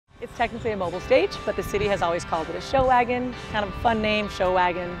It's technically a mobile stage, but the city has always called it a show wagon. Kind of a fun name, show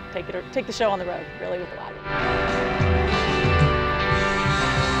wagon. Take the show on the road, really, with the wagon.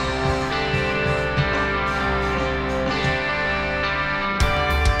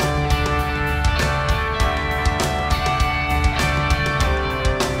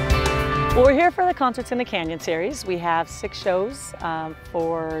 Well, we're here for the Concerts in the Canyon series. We have 6 shows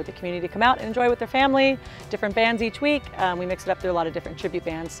for the community to come out and enjoy with their family, different bands each week. We mix it up through a lot of different tribute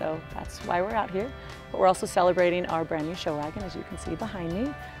bands, so that's why we're out here. But we're also celebrating our brand new show wagon, as you can see behind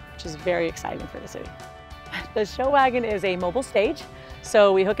me, which is very exciting for the city. The show wagon is a mobile stage,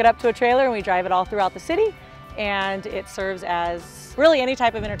 so we hook it up to a trailer and we drive it all throughout the city, and it serves as really any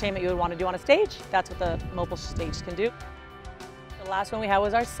type of entertainment you would want to do on a stage. That's what the mobile stage can do. The last one we had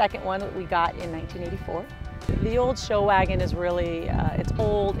was our second one that we got in 1984. The old show wagon is really, it's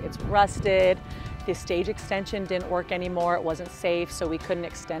old, it's rusted. The stage extension didn't work anymore. It wasn't safe, so we couldn't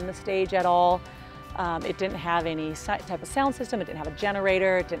extend the stage at all. It didn't have any type of sound system. It didn't have a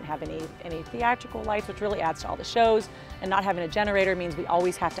generator. It didn't have any theatrical lights, which really adds to all the shows. And not having a generator means we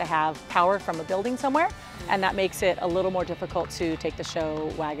always have to have power from a building somewhere, and that makes it a little more difficult to take the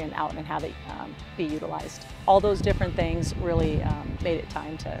show wagon out and have it be utilized. All those different things really made it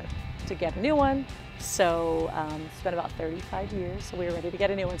time to get a new one. So it's been about 35 years, so we were ready to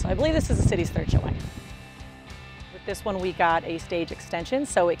get a new one. So I believe this is the city's 3rd show wagon. With this one we got a stage extension,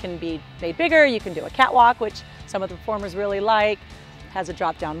 so it can be made bigger. You can do a catwalk, which some of the performers really like. It has a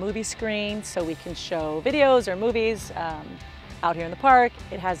drop-down movie screen, so we can show videos or movies out here in the park.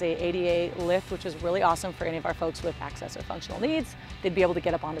 It has a ADA lift, which is really awesome for any of our folks with access or functional needs. They'd be able to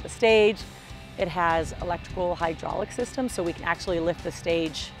get up onto the stage. It has electrical hydraulic system, so we can actually lift the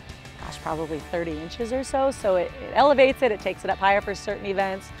stage, gosh, probably 30 inches or so. So it elevates it, it takes it up higher for certain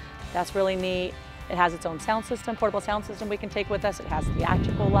events. That's really neat. It has its own sound system, portable sound system we can take with us. It has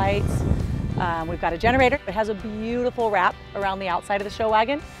theatrical lights. We've got a generator. It has a beautiful wrap around the outside of the show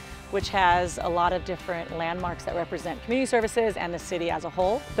wagon, which has a lot of different landmarks that represent community services and the city as a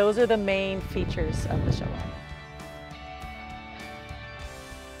whole. Those are the main features of the show wagon.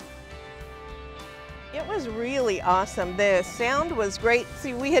 It was really awesome. The sound was great.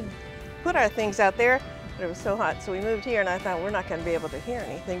 See, we had put our things out there, but it was so hot, so we moved here, and I thought we're not going to be able to hear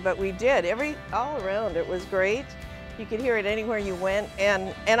anything, but we did. All around it was great. You could hear it anywhere you went,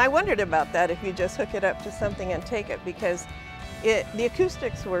 and I wondered about that if you just hook it up to something and take it, because the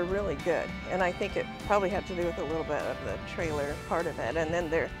acoustics were really good, and I think it probably had to do with a little bit of the trailer part of it, and then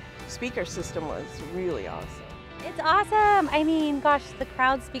their speaker system was really awesome. It's awesome. I mean, gosh, the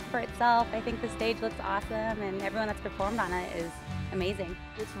crowds speak for itself. I think the stage looks awesome, and everyone that's performed on it is amazing.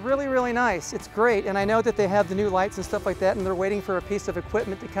 It's really, really nice. It's great, and I know that they have the new lights and stuff like that, and they're waiting for a piece of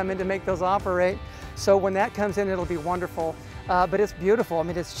equipment to come in to make those operate. So when that comes in, it'll be wonderful. But it's beautiful. I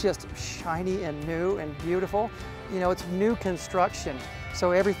mean, it's just shiny and new and beautiful. You know, it's new construction, so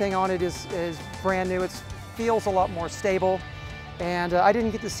everything on it is brand new. It feels a lot more stable. And I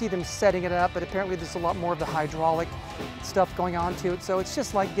didn't get to see them setting it up, but apparently there's a lot more of the hydraulic stuff going on to it. So it's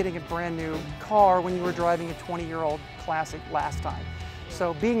just like getting a brand new car when you were driving a 20-year-old classic last time.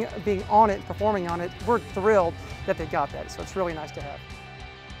 So being on it, performing on it, we're thrilled that they got that. So it's really nice to have.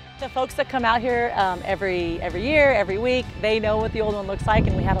 The folks that come out here every year, every week, they know what the old one looks like,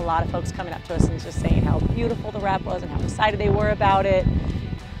 and we had a lot of folks coming up to us and just saying how beautiful the wrap was and how excited they were about it.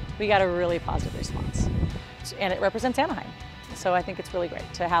 We got a really positive response, and it represents Anaheim. So I think it's really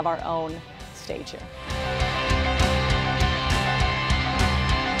great to have our own stage here.